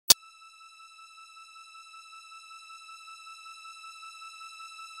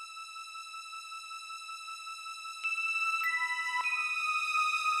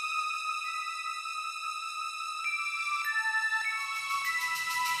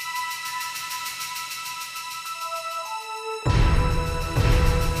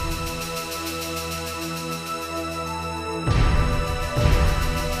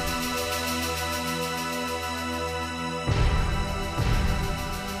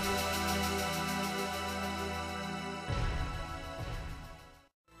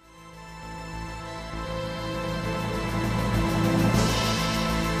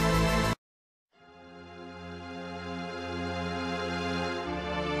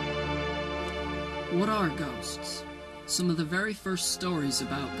What are ghosts? Some of the very first stories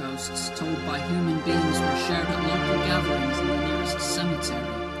about ghosts told by human beings were shared at local gatherings in the nearest cemetery.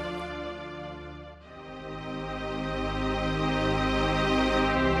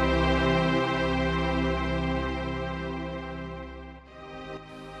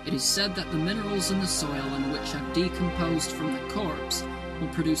 It is said that the minerals in the soil and which have decomposed from the corpse will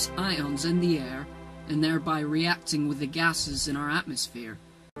produce ions in the air and thereby reacting with the gases in our atmosphere.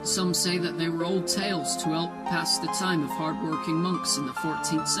 Some say that they were old tales to help pass the time of hard-working monks in the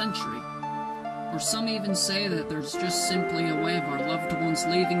 14th century. Or some even say that there's just simply a way of our loved ones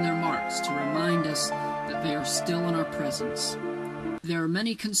leaving their marks to remind us that they are still in our presence. There are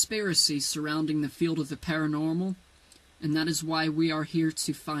many conspiracies surrounding the field of the paranormal, and that is why we are here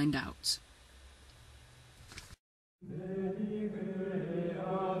to find out.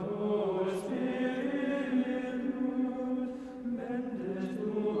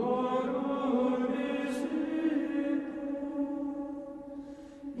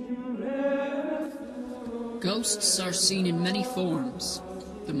 Ghosts are seen in many forms.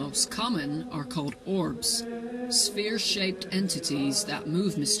 The most common are called orbs, sphere-shaped entities that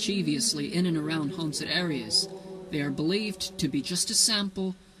move mischievously in and around haunted areas. They are believed to be just a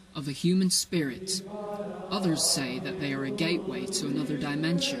sample of a human spirit. Others say that they are a gateway to another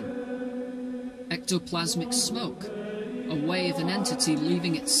dimension. Ectoplasmic smoke, a way of an entity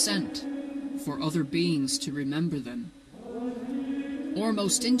leaving its scent for other beings to remember them. Or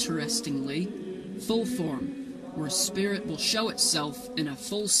most interestingly, full form, where a spirit will show itself in a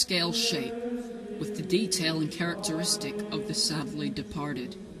full-scale shape, with the detail and characteristic of the sadly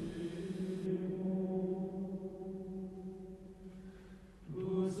departed.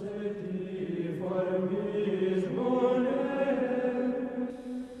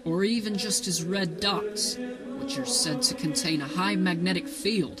 Or even just as red dots, which are said to contain a high magnetic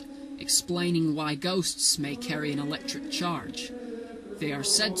field, explaining why ghosts may carry an electric charge. They are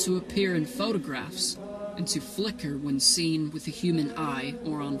said to appear in photographs and to flicker when seen with the human eye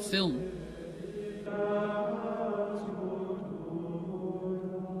or on film.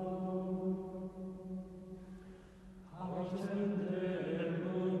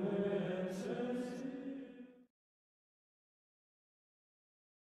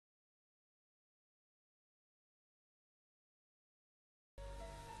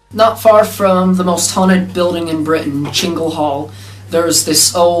 Not far from the most haunted building in Britain, Chingle Hall, there's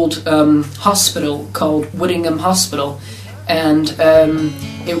this old hospital called Whittingham Hospital, and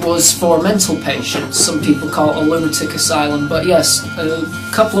it was for mental patients. Some people call it a lunatic asylum, but yes, a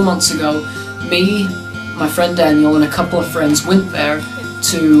couple of months ago, me, my friend Daniel, and a couple of friends went there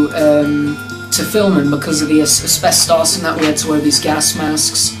to film him because of the asbestos and that we had to wear these gas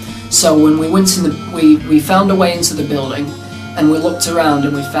masks. So when we went in we found a way into the building, and we looked around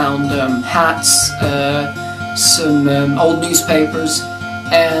and we found hats, some old newspapers,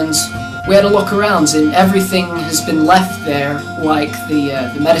 and we had a look around, and everything has been left there, like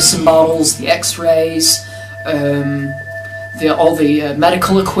the medicine bottles, the x-rays, all the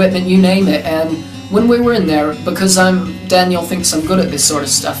medical equipment, you name it. And when we were in there, because Daniel thinks I'm good at this sort of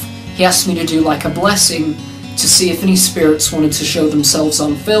stuff, he asked me to do like a blessing to see if any spirits wanted to show themselves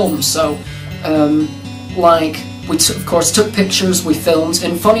on film. So we of course took pictures, we filmed,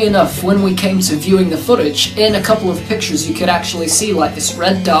 and funny enough, when we came to viewing the footage, in a couple of pictures you could actually see like this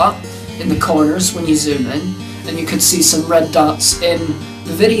red dot in the corners when you zoom in, and you could see some red dots in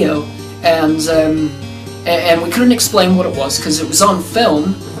the video, and we couldn't explain what it was because it was on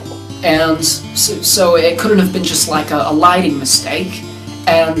film, and so it couldn't have been just like a lighting mistake.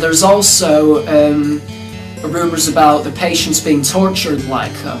 And there's also rumors about the patients being tortured,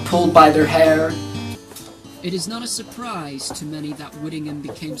 like pulled by their hair. It is not a surprise to many that Whittingham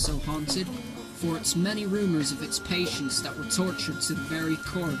became so haunted, for its many rumors of its patients that were tortured to the very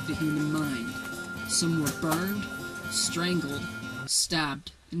core of the human mind. Some were burned, strangled,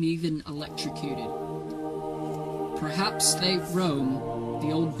 stabbed, and even electrocuted. Perhaps they roam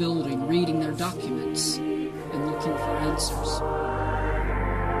the old building reading their documents and looking for answers.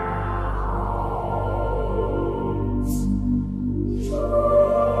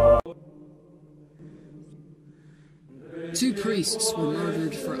 Two priests were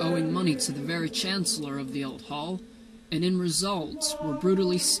murdered for owing money to the very chancellor of the old hall, and in result were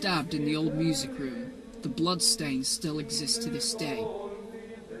brutally stabbed in the old music room. The bloodstains still exist to this day.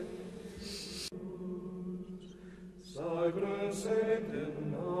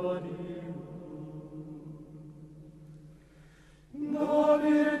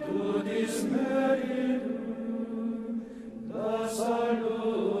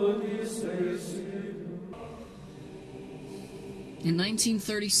 In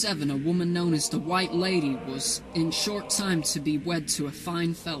 1937, a woman known as the White Lady was in short time to be wed to a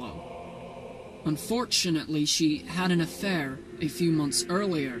fine fellow. Unfortunately, she had an affair a few months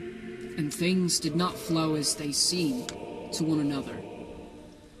earlier, and things did not flow as they seemed to one another.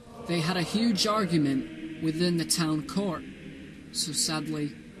 They had a huge argument within the town court, so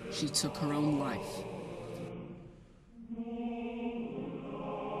sadly, she took her own life.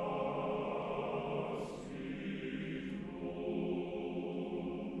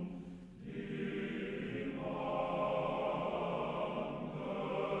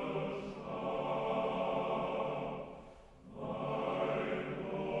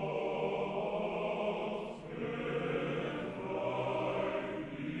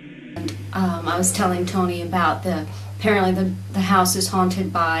 I was telling Tony about apparently the house is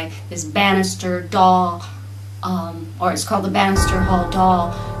haunted by this banister doll, or it's called the Banister Hall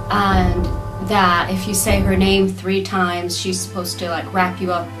doll, and that if you say her name 3 times, she's supposed to like wrap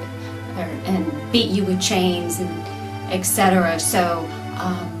you up and beat you with chains and etc. So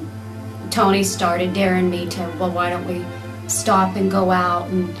Tony started daring me to, well, why don't we stop and go out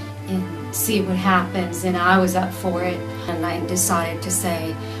and see what happens, and I was up for it, and I decided to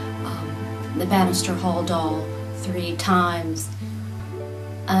say the Banister Hall doll 3 times,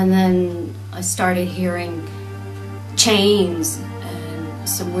 and then I started hearing chains and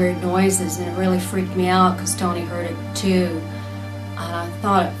some weird noises, and it really freaked me out because Tony heard it too. And I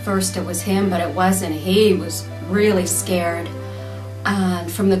thought at first it was him, but it wasn't. He was really scared,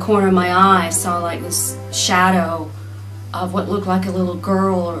 and from the corner of my eye I saw like this shadow of what looked like a little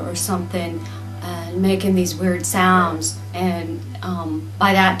girl or something, and making these weird sounds. And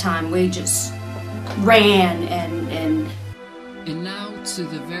by that time we just ran and now to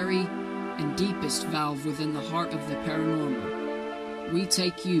the very and deepest valve within the heart of the paranormal. We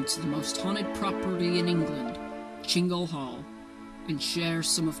take you to the most haunted property in England, Chingle Hall, and share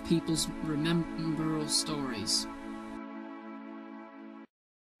some of people's rememberable stories.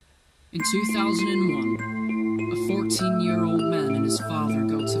 In 2001, a 14-year-old man and his father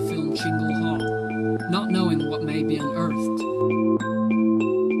go to film Chingle Hall, not knowing what may be unearthed.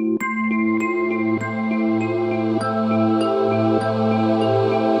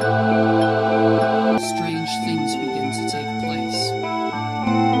 Strange things begin to take place.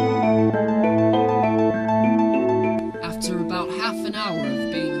 After about half an hour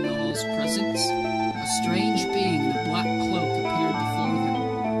of being in the hall's presence, a strange being in a black cloak appeared before them,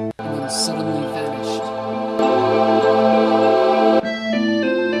 and then suddenly vanished.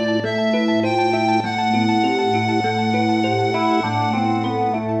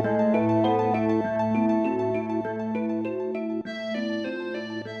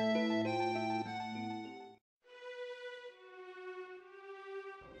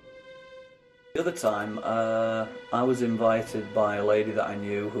 The other time, I was invited by a lady that I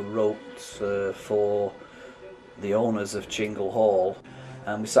knew who wrote for the owners of Chingle Hall,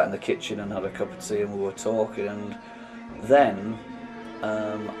 and we sat in the kitchen and had a cup of tea and we were talking, and then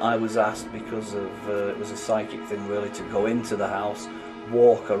I was asked, because of it was a psychic thing really, to go into the house,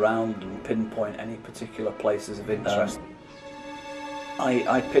 walk around and pinpoint any particular places of interest.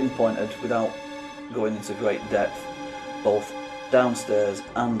 I pinpointed, without going into great depth, both downstairs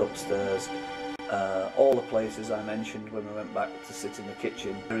and upstairs. All the places I mentioned when we went back to sit in the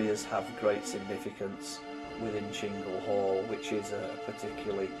kitchen. Areas have great significance within Chingle Hall, which is a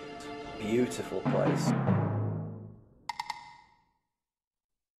particularly beautiful place.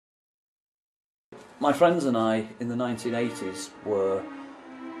 My friends and I in the 1980s were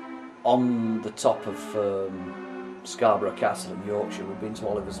on the top of Scarborough Castle in Yorkshire. We'd been to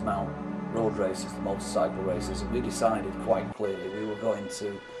Oliver's Mount road races, the motorcycle races, and we decided quite clearly we were going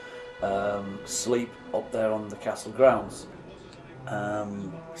to sleep up there on the castle grounds.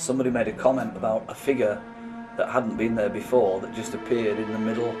 Somebody made a comment about a figure that hadn't been there before that just appeared in the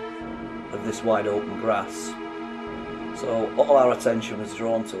middle of this wide open grass. So all our attention was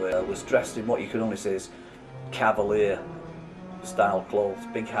drawn to it. It was dressed in what you could only say is cavalier style clothes,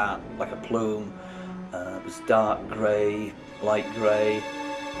 big hat, like a plume. It was dark grey, light grey,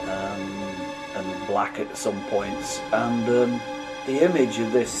 and black at some points. And the image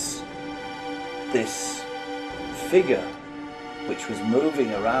of this figure, which was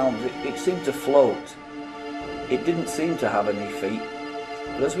moving around, it seemed to float. It didn't seem to have any feet.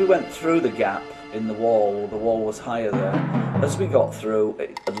 But as we went through the gap in the wall was higher there. As we got through,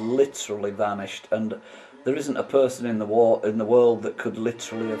 it had literally vanished, and there isn't a person in the world that could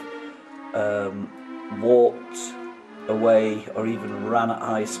literally have walked away or even ran at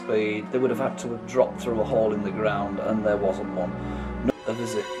high speed. They would have had to have dropped through a hole in the ground, and there wasn't one. a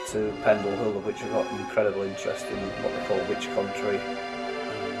visit to Pendle Hill, of which I got an incredible interest in what they call witch country,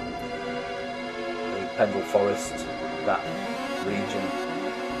 the Pendle Forest, that region,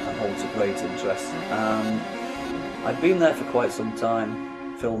 and holds a great interest. And I'd been there for quite some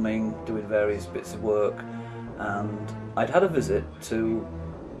time, filming, doing various bits of work, and I'd had a visit to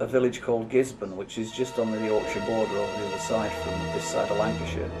a village called Gisborne, which is just on the Yorkshire border over the other side from this side of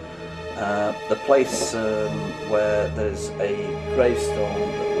Lancashire. The place where there's a gravestone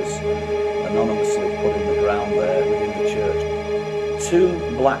that was anonymously put in the ground there within the church.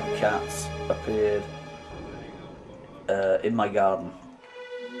 2 black cats appeared in my garden.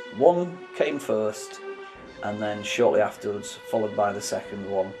 One came first, and then shortly afterwards followed by the second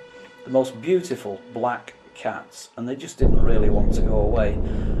one. The most beautiful black cats, and they just didn't really want to go away.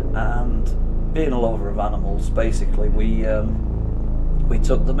 And being a lover of animals, basically we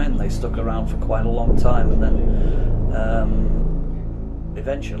took them in. They stuck around for quite a long time, and then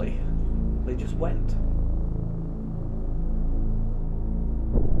eventually they just went.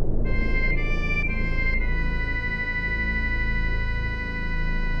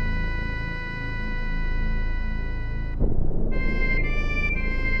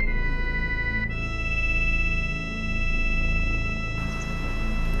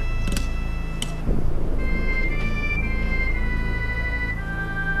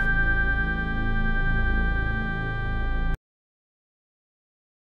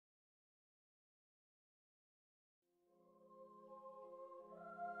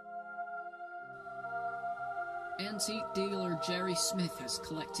 Antique dealer Jerry Smith has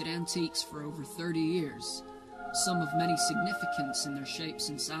collected antiques for over 30 years, some of many significance in their shapes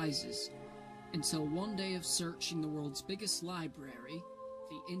and sizes, until one day of searching the world's biggest library,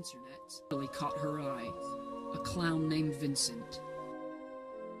 the internet, really caught her eye: a clown named Vincent.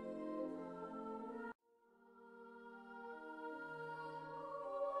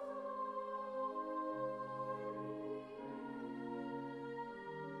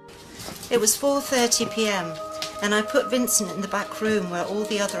 It was 4:30 p.m. and I put Vincent in the back room where all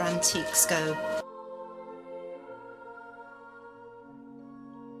the other antiques go.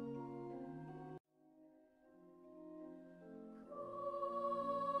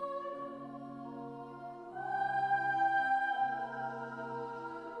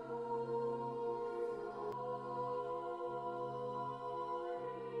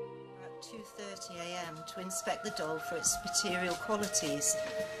 At 2:30 a.m. to inspect the doll for its material qualities.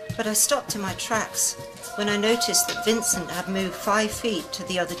 But I stopped in my tracks when I noticed that Vincent had moved 5 feet to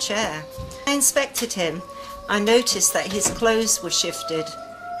the other chair. I inspected him. I noticed that his clothes were shifted.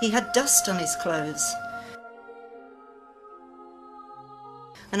 He had dust on his clothes.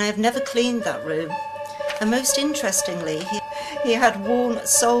 And I have never cleaned that room. And most interestingly, he had worn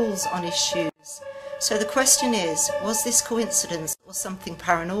soles on his shoes. So the question is, was this coincidence or something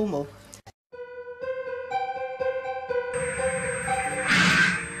paranormal?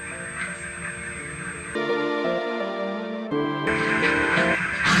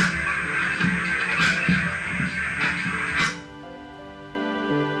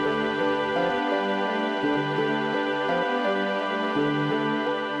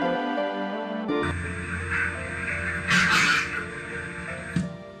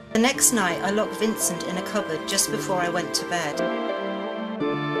 The next night I locked Vincent in a cupboard just before I went to bed.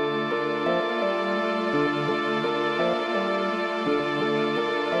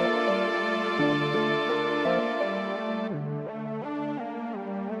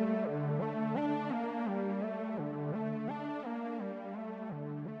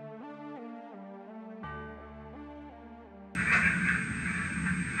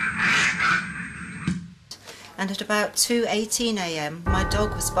 And at about 2:18 a.m. my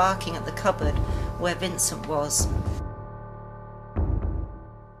dog was barking at the cupboard where Vincent was.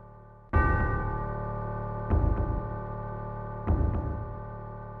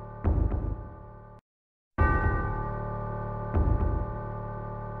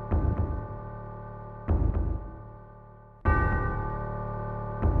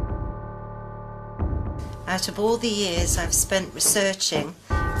 Out of all the years I've spent researching,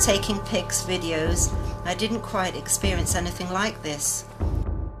 taking pics, videos, I didn't quite experience anything like this.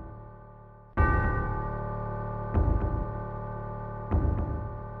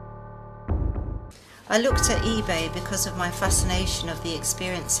 I looked at eBay because of my fascination of the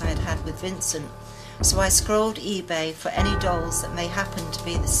experience I had had with Vincent, so I scrolled eBay for any dolls that may happen to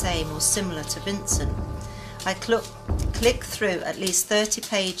be the same or similar to Vincent. I clicked through at least 30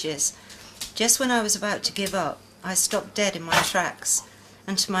 pages. Just when I was about to give up, I stopped dead in my tracks,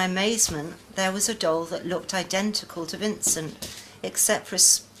 and to my amazement, there was a doll that looked identical to Vincent, except for a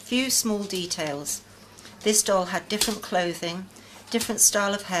few small details. This doll had different clothing, different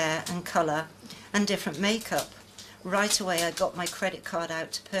style of hair and colour, and different makeup. Right away I got my credit card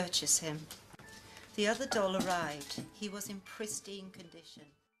out to purchase him. The other doll arrived. He was in pristine condition.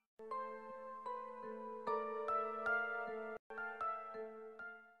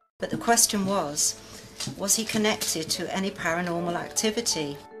 But the question was he connected to any paranormal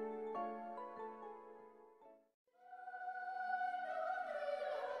activity?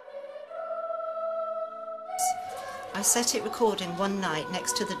 I set it recording one night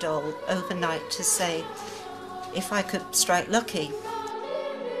next to the doll overnight to say if I could strike lucky.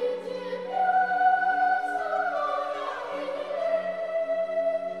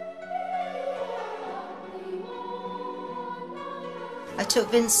 I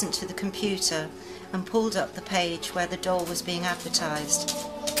took Vincent to the computer and pulled up the page where the doll was being advertised.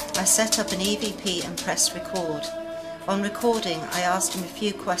 I set up an EVP and pressed record. On recording, I asked him a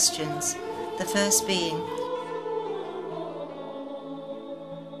few questions, the first being,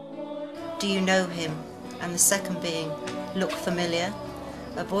 "Do you know him?" and the second being, "Look familiar?"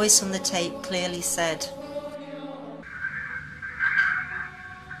 A voice on the tape clearly said,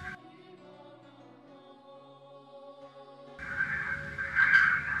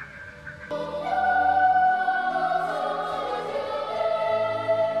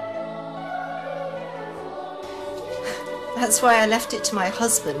 That's why I left it to my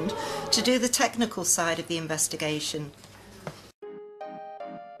husband to do the technical side of the investigation.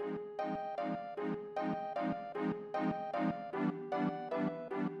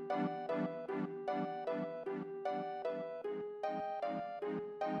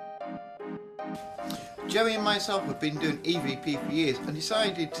 Jerry and myself have been doing EVP for years and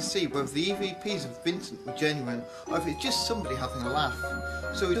decided to see whether the EVPs of Vincent were genuine or if it's just somebody having a laugh.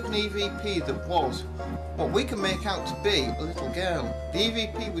 So we took an EVP that was what we can make out to be a little girl. The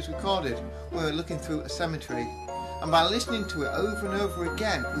EVP was recorded when we were looking through a cemetery, and by listening to it over and over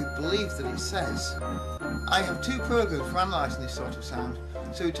again we believe that it says. I have two programs for analysing this sort of sound,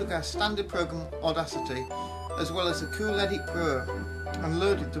 so we took our standard program Audacity as well as a Cool Edit Pro and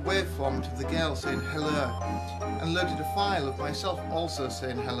loaded the waveform of the girl saying hello, and loaded a file of myself also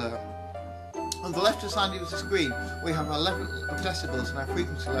saying hello. On the left hand side of the screen we have our level of decibels and our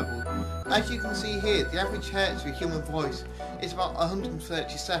frequency level. As you can see here, the average hertz for a human voice is about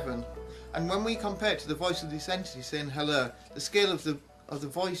 137, and when we compare it to the voice of this entity saying hello, the scale of the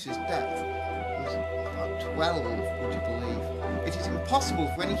voice's depth is about 12, would you believe? It is impossible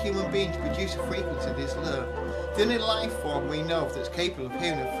for any human being to produce a frequency this low. The only life form we know of that's capable of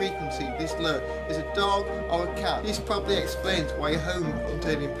hearing a frequency this low is a dog or a cat. This probably explains why a home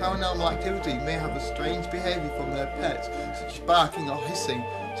containing paranormal activity may have a strange behaviour from their pets, such as barking or hissing.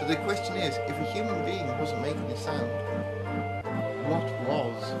 So the question is, if a human being wasn't making a sound, what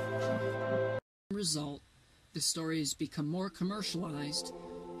was? As a result, the story has become more commercialized,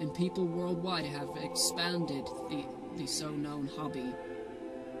 and people worldwide have expanded the so-known hobby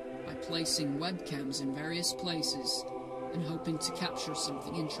by placing webcams in various places and hoping to capture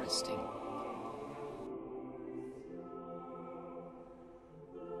something interesting.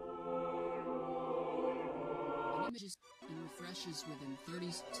 An image is and refreshes within 30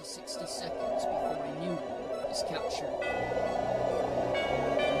 to 60 seconds before a new one is captured.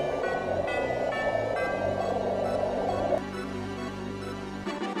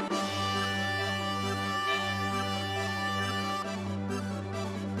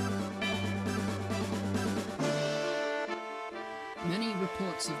 Many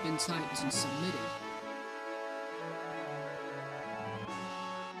reports have been typed and submitted.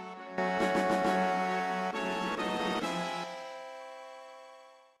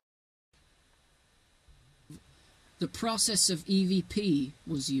 The process of EVP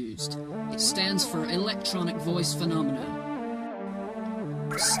was used. It stands for Electronic Voice Phenomena.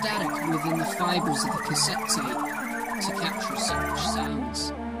 Static within the fibers of the cassette tape to capture such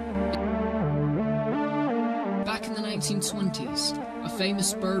sounds. Back in the 1920s, a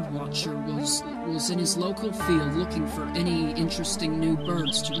famous bird watcher was in his local field looking for any interesting new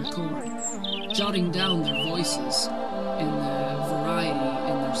birds to record, jotting down their voices and the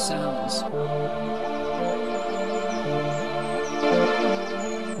variety in their sounds.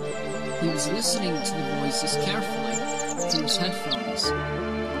 He was listening to the voices carefully through his headphones.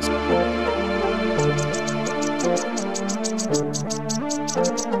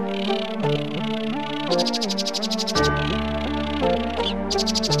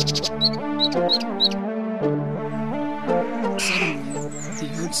 Suddenly, he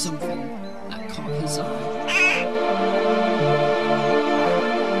heard something that caught his eye.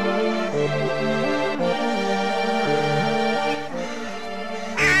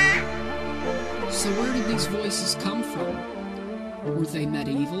 So where did these voices come from?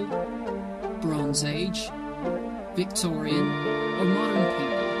 Victorian, or modern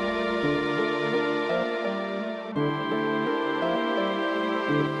people.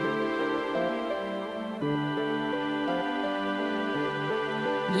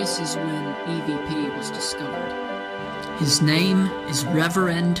 This is when EVP was discovered. His name is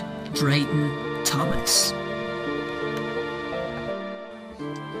Reverend Drayton Thomas.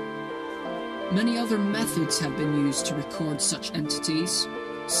 Many other methods have been used to record such entities,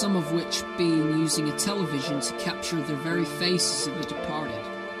 some of which being using a television to capture the very faces of the departed.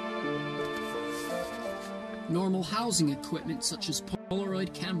 Normal housing equipment such as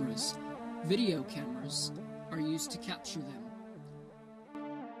Polaroid cameras, video cameras, are used to capture them.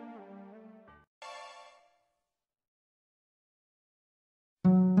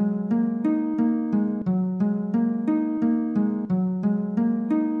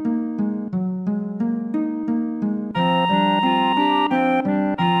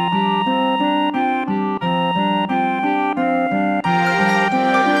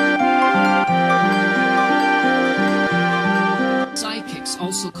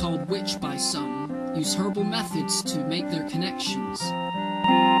 Also called witch by some, use herbal methods to make their connections.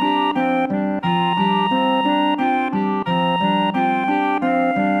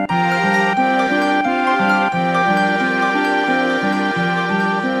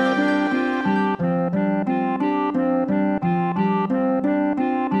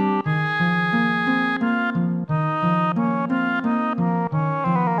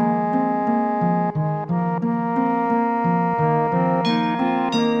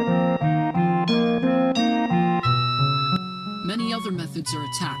 Many other methods are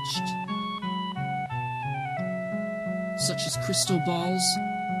attached, such as crystal balls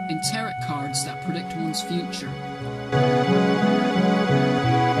and tarot cards that predict one's future.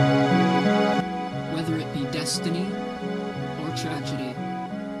 Whether it be destiny or tragedy.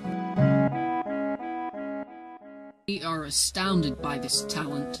 We are astounded by this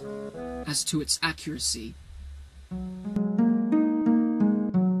talent as to its accuracy.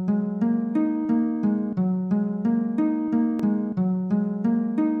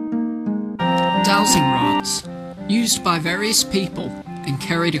 Dowsing rods, used by various people and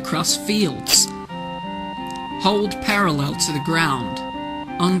carried across fields. Hold parallel to the ground,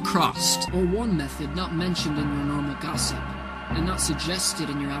 uncrossed. Or one method not mentioned in your normal gossip, and not suggested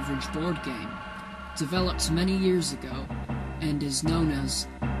in your average board game, developed many years ago, and is known as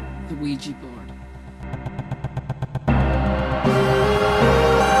the Ouija board.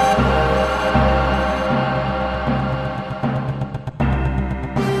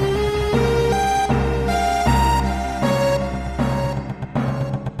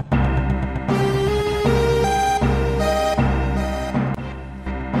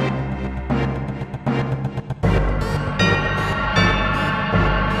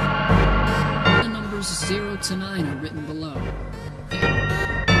 The 0 to 9 are written below.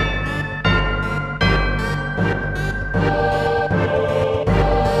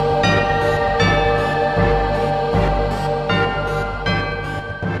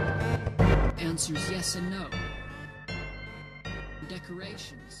 Answers yes and no.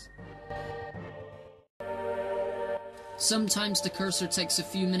 Decorations. Sometimes the cursor takes a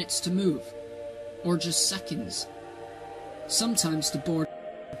few minutes to move, or just seconds. Sometimes the board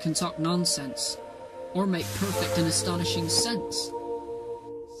can talk nonsense, or make perfect and astonishing sense.